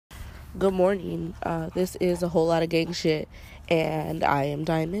Good morning. This is a whole lot of gang shit, and I am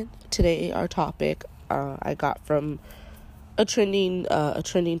Diamond. Today, our topic I got from a trending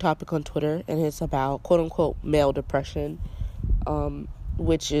topic on Twitter, and it's about quote unquote male depression,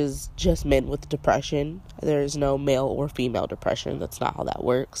 which is just men with depression. There is no male or female depression. That's not how that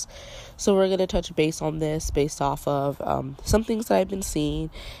works. So we're gonna touch base on this based off of some things that I've been seeing,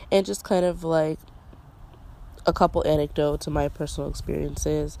 and just kind of like a couple anecdotes of my personal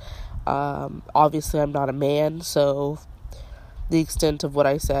experiences. Obviously, I'm not a man, so the extent of what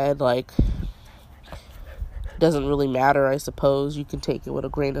I said, doesn't really matter, I suppose. You can take it with a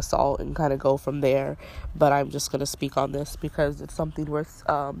grain of salt and kind of go from there. But I'm just going to speak on this because it's something worth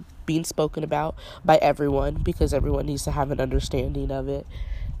being spoken about by everyone, because everyone needs to have an understanding of it.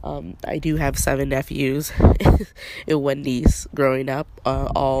 I do have 7 nephews and 1 niece growing up.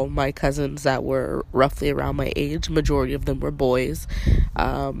 All my cousins that were roughly around my age, majority of them were boys.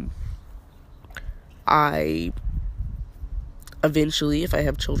 I eventually, if I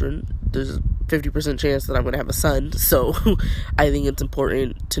have children, there's a 50% chance that I'm going to have a son. So I think it's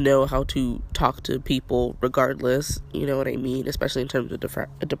important to know how to talk to people regardless, you know what I mean, especially in terms of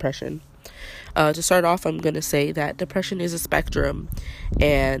depression. To start off, I'm going to say that depression is a spectrum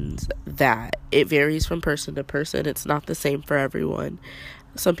and that it varies from person to person. It's not the same for everyone.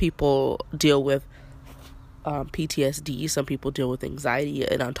 Some people deal with PTSD, some people deal with anxiety,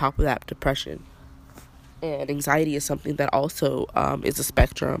 and on top of that, depression. And anxiety is something that also is a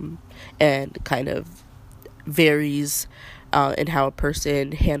spectrum and kind of varies in how a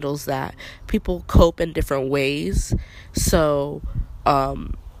person handles that. People cope in different ways. So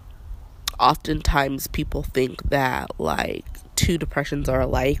oftentimes people think that like 2 depressions are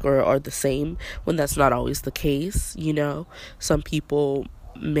alike or are the same, when that's not always the case. Some people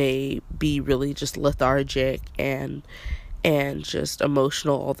may be really just lethargic and just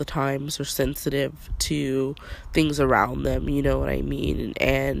emotional all the times, or sensitive to things around them, you know what I mean?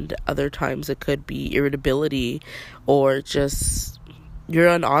 And other times it could be irritability, or just you're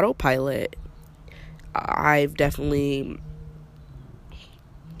on autopilot. I've definitely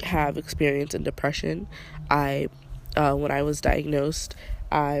have experience in depression. When I was diagnosed,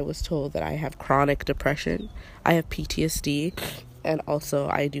 I was told that I have chronic depression. I have PTSD, and also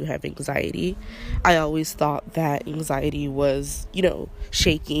I do have anxiety. I always thought that anxiety was,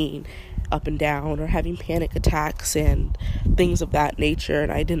 shaking up and down or having panic attacks and things of that nature,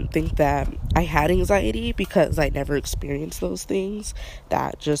 and I didn't think that I had anxiety because I never experienced those things.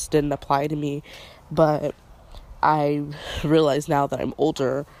 That just didn't apply to me. But I realize now that I'm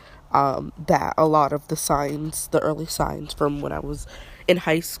older, that a lot of the early signs from when I was in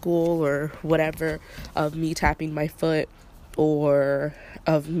high school or whatever, of me tapping my foot, or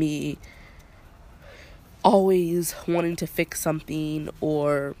of me always wanting to fix something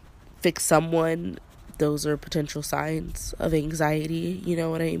or fix someone, those are potential signs of anxiety, you know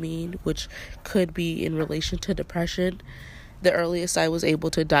what I mean? Which could be in relation to depression. The earliest I was able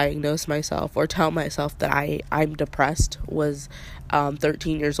to diagnose myself or tell myself that I'm depressed was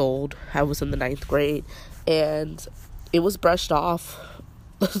 13 years old. I was in the 9th grade, and it was brushed off.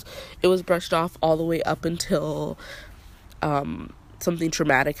 It was brushed off all the way up until something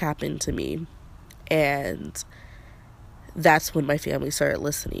traumatic happened to me. And that's when my family started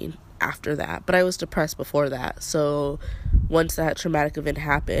listening after that. But I was depressed before that. So once that traumatic event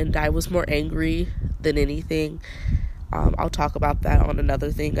happened, I was more angry than anything. I'll talk about that on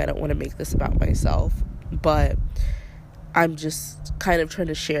another thing. I don't want to make this about myself, but I'm just kind of trying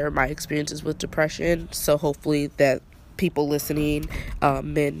to share my experiences with depression. So hopefully that people listening,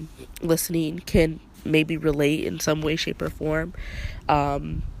 men listening, can maybe relate in some way, shape, or form.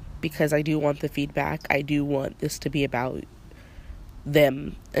 Because I do want the feedback. I do want this to be about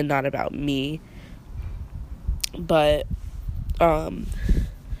them and not about me. But,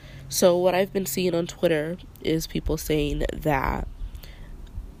 so what I've been seeing on Twitter is people saying that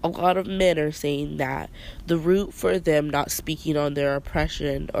a lot of men are saying that the root for them not speaking on their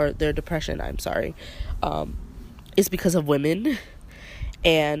depression, is because of women,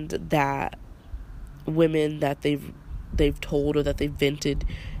 and that women that they've told or that they've vented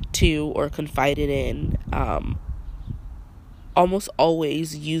to or confided in almost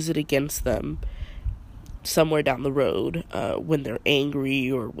always use it against them somewhere down the road, when they're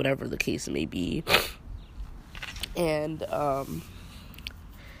angry or whatever the case may be. And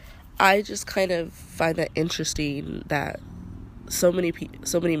I just kind of find that interesting that so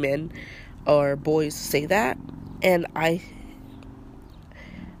many men or boys say that, and I'm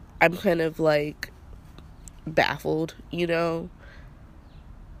kind of like baffled,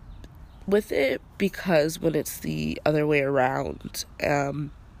 with it, because when it's the other way around,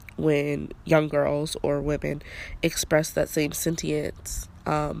 when young girls or women express that same sentience,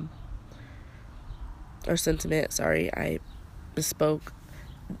 or sentiment, sorry, I misspoke.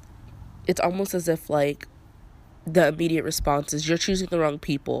 It's almost as if, like, the immediate response is you're choosing the wrong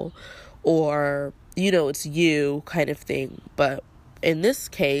people, or, it's you kind of thing. But in this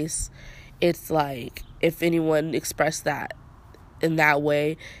case, it's like, if anyone expressed that in that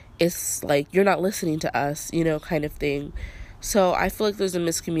way, it's like, you're not listening to us, kind of thing. So I feel like there's a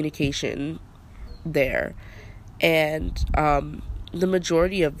miscommunication there. And the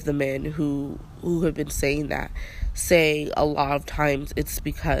majority of the men who have been saying that say a lot of times it's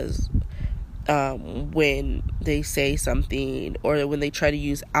because when they say something, or when they try to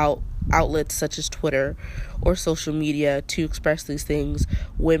use outlets such as Twitter or social media to express these things,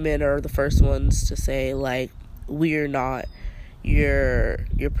 women are the first ones to say, like, we're not your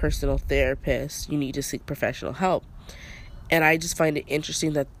personal therapist, you need to seek professional help. And I just find it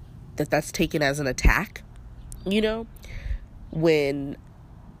interesting that's taken as an attack, when,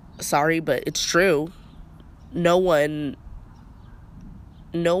 sorry, but it's true. No one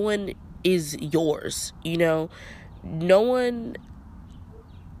is yours, No one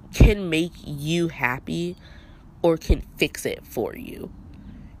can make you happy or can fix it for you.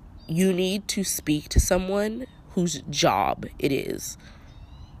 You need to speak to someone whose job it is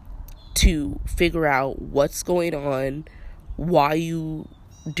to figure out what's going on, why you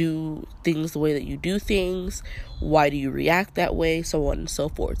do things the way that you do things, why do you react that way, so on and so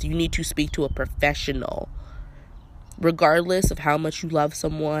forth. You need to speak to a professional. Regardless of how much you love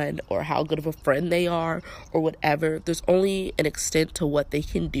someone or how good of a friend they are or whatever, there's only an extent to what they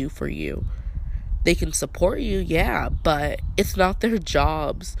can do for you. They can support you, yeah, but it's not their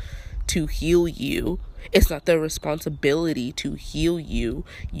jobs to heal you. It's not their responsibility to heal you.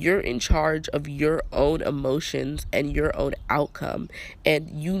 You're in charge of your own emotions and your own outcome, and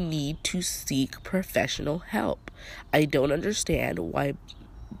you need to seek professional help. I don't understand why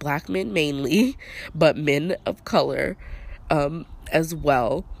Black men mainly, but men of color as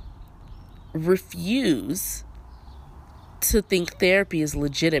well, refuse to think therapy is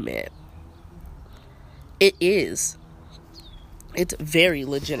legitimate. It is. It's very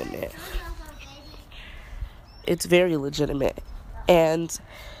legitimate. It's very legitimate. And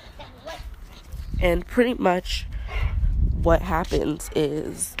pretty much what happens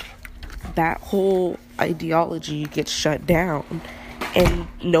is that whole ideology gets shut down and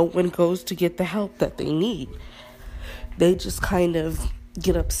no one goes to get the help that they need. They just kind of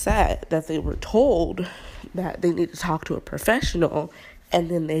get upset that they were told that they need to talk to a professional, and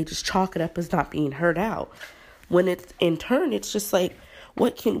then they just chalk it up as not being heard out. When it's in turn, it's just like,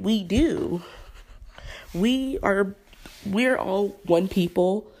 what can we do? We're all one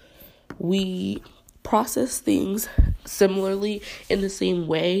people. We process things similarly in the same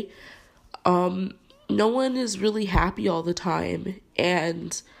way. No one is really happy all the time,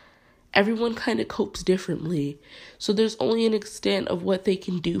 and everyone kind of copes differently. So there's only an extent of what they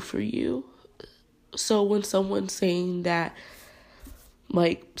can do for you. So when someone's saying that,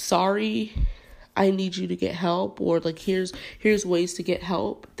 like, sorry, I need you to get help, or like, here's ways to get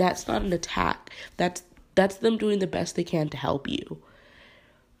help, that's not an attack. That's them doing the best they can to help you.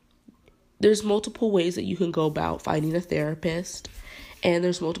 There's multiple ways that you can go about finding a therapist, and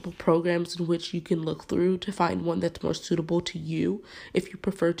there's multiple programs in which you can look through to find one that's more suitable to you. If you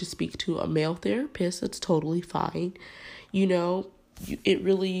prefer to speak to a male therapist, that's totally fine. It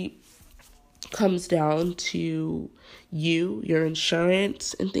really comes down to your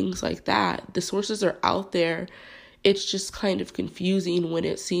insurance, and things like that. The sources are out there. It's just kind of confusing when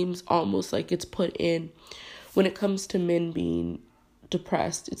it seems almost like it's put in, when it comes to men being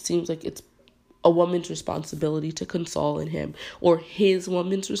depressed, it seems like it's a woman's responsibility to console in him, or his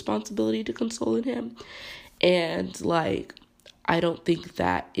woman's responsibility to console in him. And like, I don't think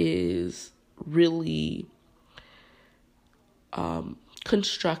that is really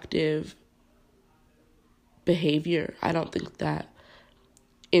constructive behavior. I don't think that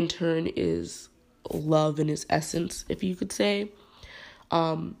in turn is love in its essence, if you could say.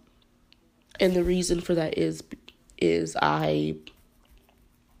 And the reason for that is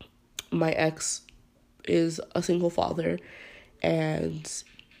my ex is a single father, and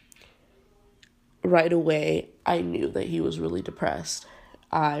right away I knew that he was really depressed.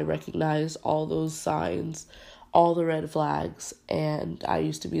 I recognized all those signs, all the red flags, and I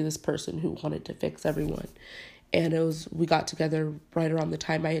used to be this person who wanted to fix everyone. And we got together right around the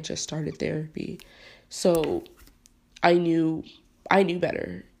time I had just started therapy. So I knew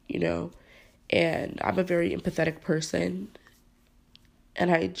better, and I'm a very empathetic person. And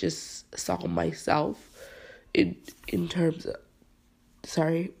I just saw myself in terms of,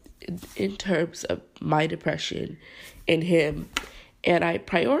 in terms of my depression and him. And I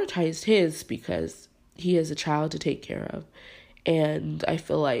prioritized his because he has a child to take care of. And I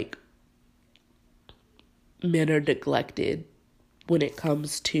feel like men are neglected when it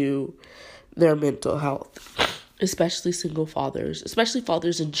comes to their mental health, especially single fathers, especially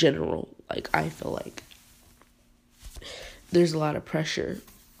fathers in general. Like, I feel like there's a lot of pressure,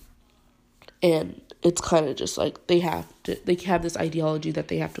 and it's kind of just like they have this ideology that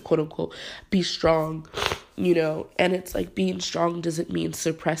they have to, quote unquote, be strong, and it's like being strong doesn't mean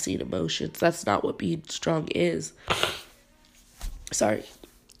suppressing emotions. That's not what being strong is. Sorry.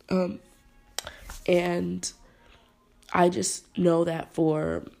 And I just know that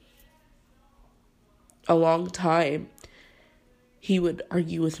for a long time, he would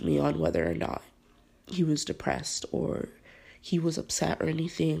argue with me on whether or not he was depressed or he was upset or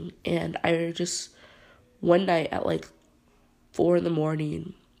anything. And I just, one night at like 4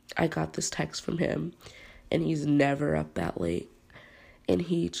 a.m, I got this text from him, and he's never up that late. And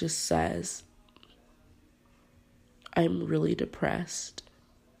he just says, "I'm really depressed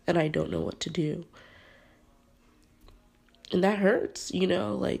and I don't know what to do." And that hurts,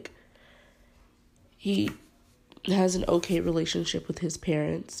 like, he has an okay relationship with his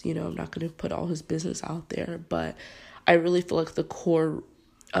parents. I'm not going to put all his business out there, but I really feel like the core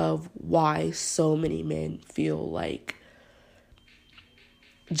of why so many men feel like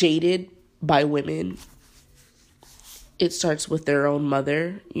jaded by women, it starts with their own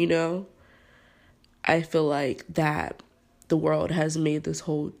mother, I feel like that the world has made this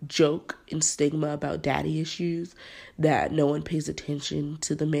whole joke and stigma about daddy issues, that no one pays attention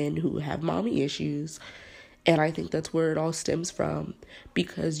to the men who have mommy issues. And I think that's where it all stems from,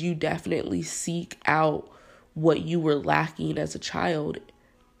 because you definitely seek out what you were lacking as a child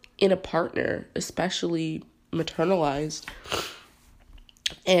in a partner, especially maternalized.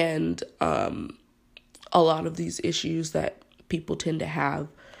 And a lot of these issues that people tend to have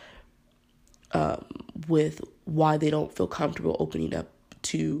with why they don't feel comfortable opening up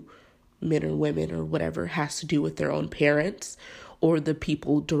to men or women or whatever has to do with their own parents or the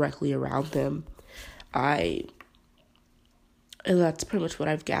people directly around them. And that's pretty much what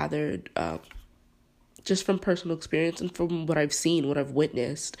I've gathered, just from personal experience and from what I've seen, what I've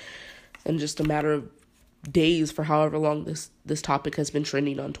witnessed, and just a matter of days for however long this topic has been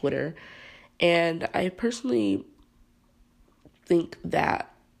trending on Twitter. And I personally think that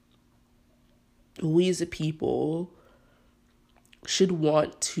we as a people should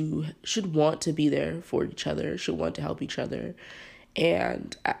want to be there for each other, should want to help each other.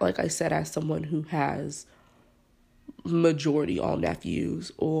 And like I said, as someone who has majority all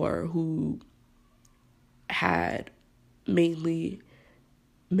nephews, or who had mainly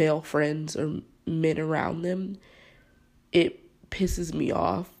male friends or men around them, it pisses me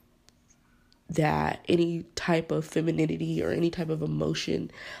off that any type of femininity or any type of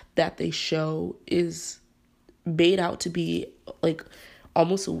emotion that they show is made out to be like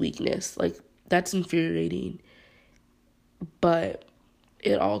almost a weakness. Like, that's infuriating. But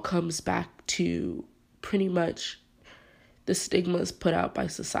it all comes back to pretty much the stigmas put out by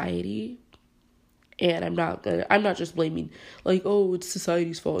society. And I'm not just blaming, like, oh, it's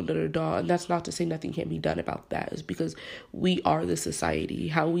society's fault, and that's not to say nothing can be done about that. It's because we are the society.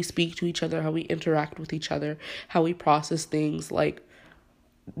 How we speak to each other, how we interact with each other, how we process things, like,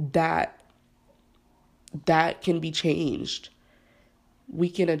 that can be changed. We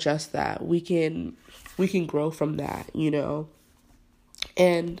can adjust that. We can grow from that,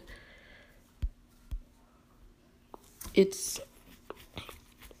 And it's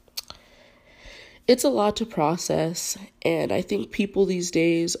a lot to process, and I think people these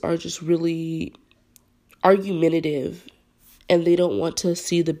days are just really argumentative, and they don't want to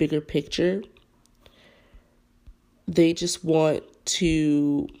see the bigger picture. They just want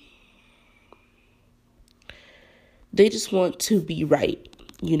to be right,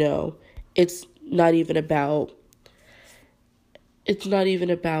 It's not even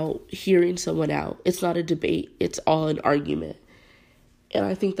about hearing someone out. It's not a debate. It's all an argument. And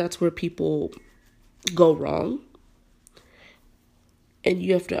I think that's where people go wrong. And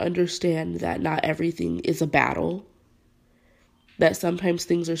you have to understand that not everything is a battle. That sometimes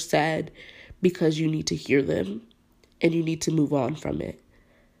things are said because you need to hear them and you need to move on from it.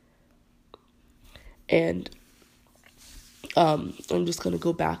 And I'm going to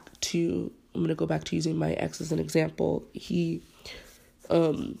go back to using my ex as an example. He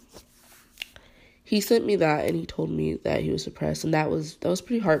sent me that, and he told me that he was depressed, and that was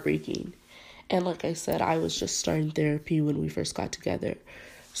pretty heartbreaking. And like I said, I was just starting therapy when we first got together.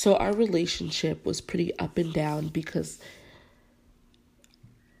 So our relationship was pretty up and down because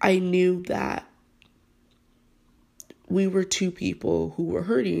I knew that we were two people who were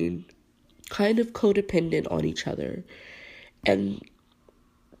hurting, kind of codependent on each other. And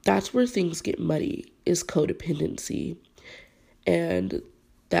that's where things get muddy, is codependency. And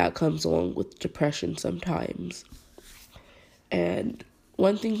that comes along with depression sometimes. And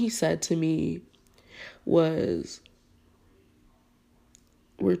one thing he said to me was,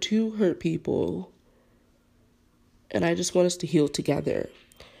 we're two hurt people, and I just want us to heal together.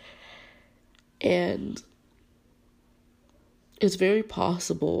 And it's very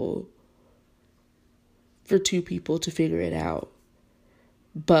possible for two people to figure it out.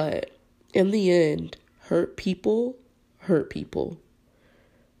 But in the end, hurt people hurt people.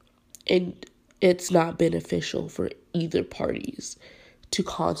 And it's not beneficial for either parties to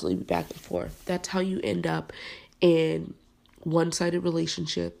constantly be back and forth. That's how you end up in one-sided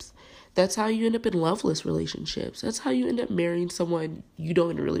relationships. That's how you end up in loveless relationships. That's how you end up marrying someone you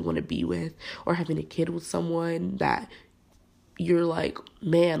don't really want to be with, or having a kid with someone that you're like,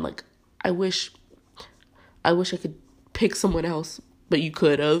 man, like, I wish I could pick someone else, but you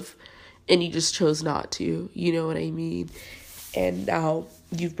could have, and you just chose not to. You know what I mean? And now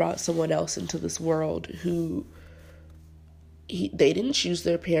you've brought someone else into this world who they didn't choose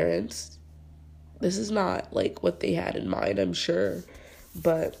their parents. This is not like what they had in mind, I'm sure,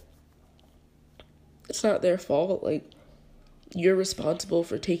 but it's not their fault. Like, you're responsible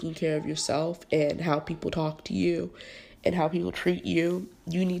for taking care of yourself and how people talk to you and how people treat you.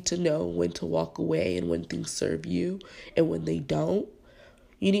 You need to know when to walk away and when things serve you and when they don't.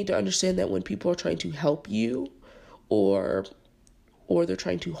 You need to understand that when people are trying to help you or they're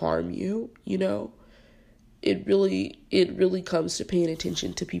trying to harm you, you know, it really comes to paying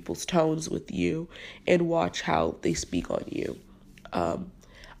attention to people's tones with you and watch how they speak on you.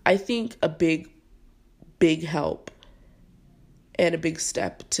 I think a big help and a big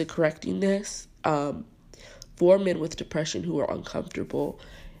step to correcting this, for men with depression who are uncomfortable,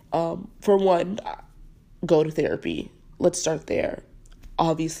 for one, go to therapy. Let's start there.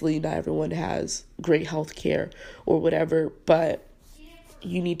 Obviously, not everyone has great health care or whatever, but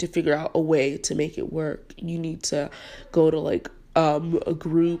you need to figure out a way to make it work. You need to go to like a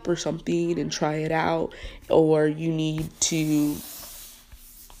group or something and try it out, or you need to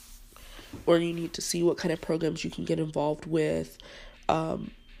see what kind of programs you can get involved with.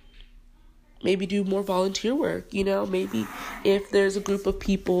 Maybe do more volunteer work, you know, maybe if there's a group of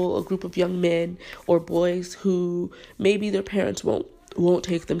people, a group of young men or boys who maybe their parents won't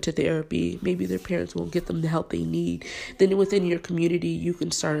take them to therapy, maybe their parents won't get them the help they need, then within your community you can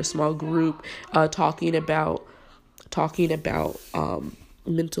start a small group talking about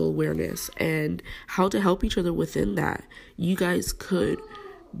mental awareness and how to help each other within that. You guys could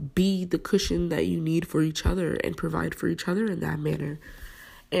be the cushion that you need for each other and provide for each other in that manner.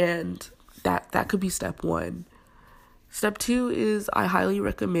 And that could be step one. Step two is, I highly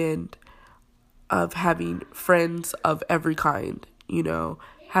recommend of having friends of every kind, you know,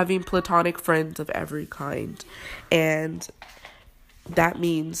 having platonic friends of every kind. And that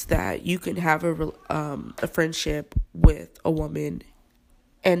means that you can have a friendship with a woman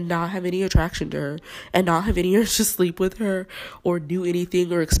and not have any attraction to her and not have any urge to sleep with her or do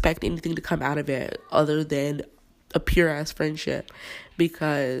anything or expect anything to come out of it other than a pure ass friendship,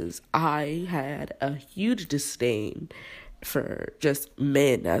 because I had a huge disdain for just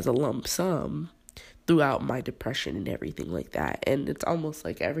men as a lump sum throughout my depression and everything like that. And it's almost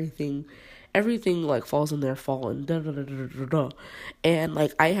like everything like falls in their fall and da da da da da da. And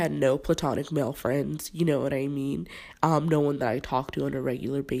like, I had no platonic male friends, you know what I mean? No one that I talk to on a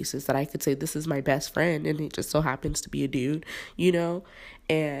regular basis that I could say this is my best friend, and it just so happens to be a dude, you know?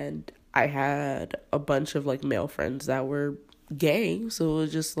 And I had a bunch of like male friends that were gay, so it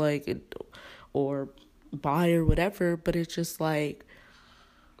was just like, or bi or whatever, but it's just like,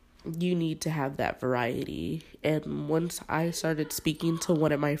 you need to have that variety. And once I started speaking to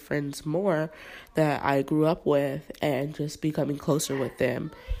one of my friends more that I grew up with and just becoming closer with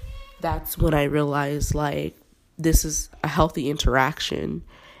them, that's when I realized like, this is a healthy interaction,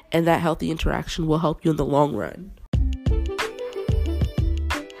 and that healthy interaction will help you in the long run.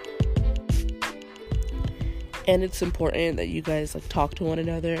 And it's important that you guys like talk to one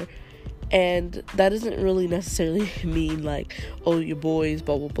another. And that doesn't really necessarily mean like, oh, your boys,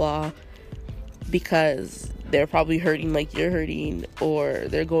 blah, blah, blah, because they're probably hurting like you're hurting, or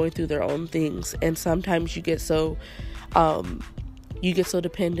they're going through their own things. And sometimes you get so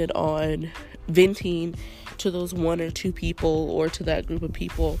dependent on venting to those one or two people or to that group of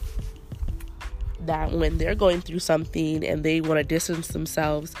people that when they're going through something and they want to distance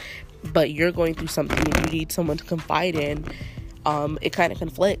themselves, but you're going through something and you need someone to confide in, it kind of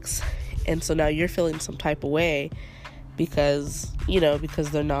conflicts. And so now you're feeling some type of way because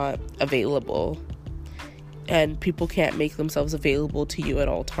they're not available. And people can't make themselves available to you at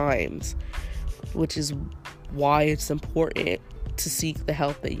all times, which is why it's important to seek the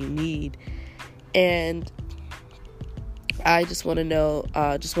help that you need. And I just want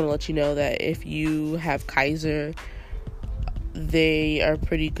to let you know that if you have Kaiser, they are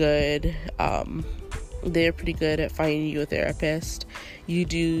pretty good. They're pretty good at finding you a therapist. You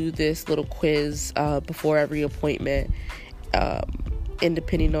do this little quiz before every appointment. And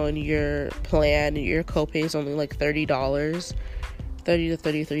depending on your plan, your copay is only like $30 to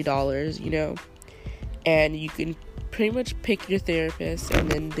 $33, and you can pretty much pick your therapist,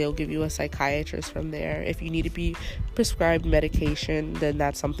 and then they'll give you a psychiatrist from there. If you need to be prescribed medication, then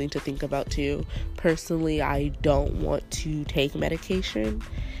that's something to think about too. Personally, I don't want to take medication,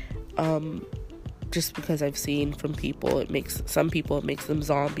 just because I've seen from people, it makes them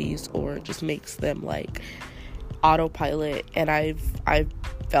zombies, or it just makes them like autopilot, and I've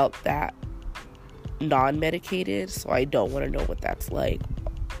felt that non-medicated, so I don't want to know what that's like,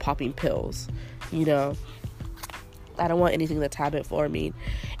 popping pills, I don't want anything that's habit forming.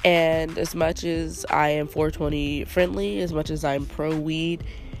 And as much as I am 420 friendly, as much as I'm pro weed,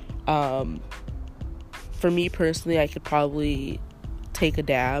 for me personally, I could probably take a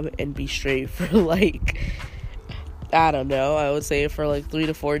dab and be straight for like, I don't know, I would say for like 3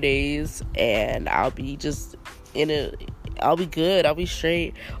 to 4 days, and I'll be just I'll be good, I'll be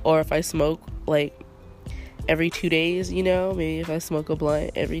straight. Or if I smoke like every 2 days, maybe if I smoke a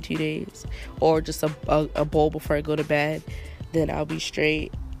blunt every 2 days, or just a bowl before I go to bed, then I'll be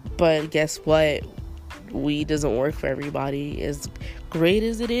straight. But guess what? Weed doesn't work for everybody. As great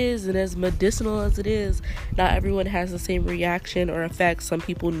as it is and as medicinal as it is, not everyone has the same reaction or effect. Some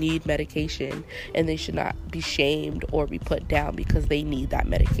people need medication, and they should not be shamed or be put down because they need that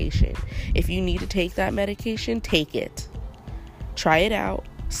medication. If you need to take that medication, take it. Try it out.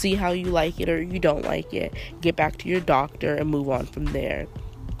 See how you like it or you don't like it. Get back to your doctor and move on from there.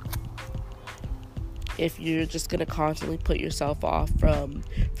 If you're just going to constantly put yourself off from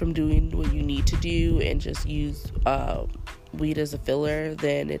doing what you need to do and just use weed as a filler,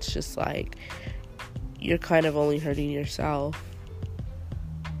 then it's just like you're kind of only hurting yourself.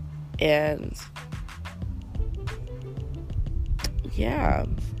 And yeah,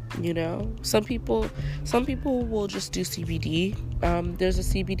 some people will just do CBD. There's a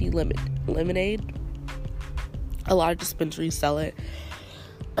CBD lemonade. A lot of dispensaries sell it.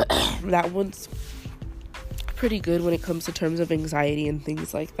 That one's pretty good when it comes to terms of anxiety and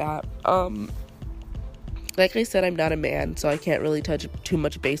things like that. Like I said, I'm not a man, so I can't really touch too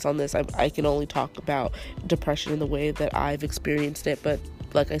much base on this. I can only talk about depression in the way that I've experienced it. But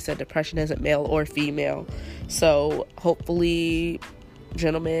like I said, depression isn't male or female. So hopefully,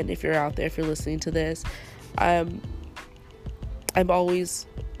 gentlemen, if you're out there, if you're listening to this, I'm always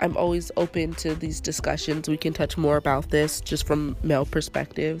open to these discussions. We can touch more about this just from male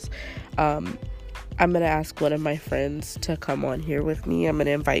perspectives. I'm going to ask one of my friends to come on here with me. I'm going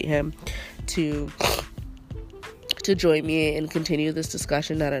to invite him to join me and continue this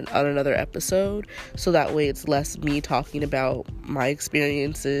discussion on another episode, so that way it's less me talking about my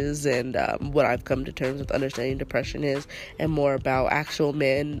experiences and what I've come to terms with understanding depression is, and more about actual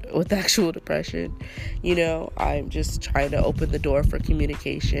men with actual depression. I'm just trying to open the door for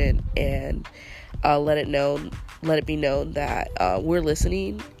communication and let it be known that we're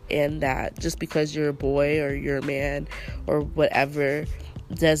listening, and that just because you're a boy or you're a man or whatever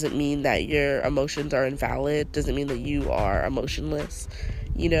doesn't mean that your emotions are invalid, doesn't mean that you are emotionless.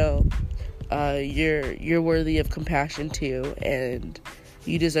 You're worthy of compassion too, and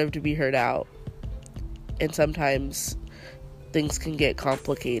you deserve to be heard out. And sometimes things can get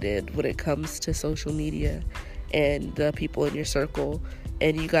complicated when it comes to social media and the people in your circle,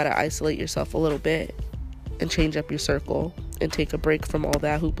 and you gotta isolate yourself a little bit and change up your circle and take a break from all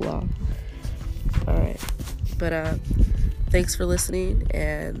that hoopla. Alright, but thanks for listening,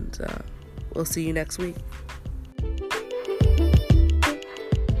 and we'll see you next week.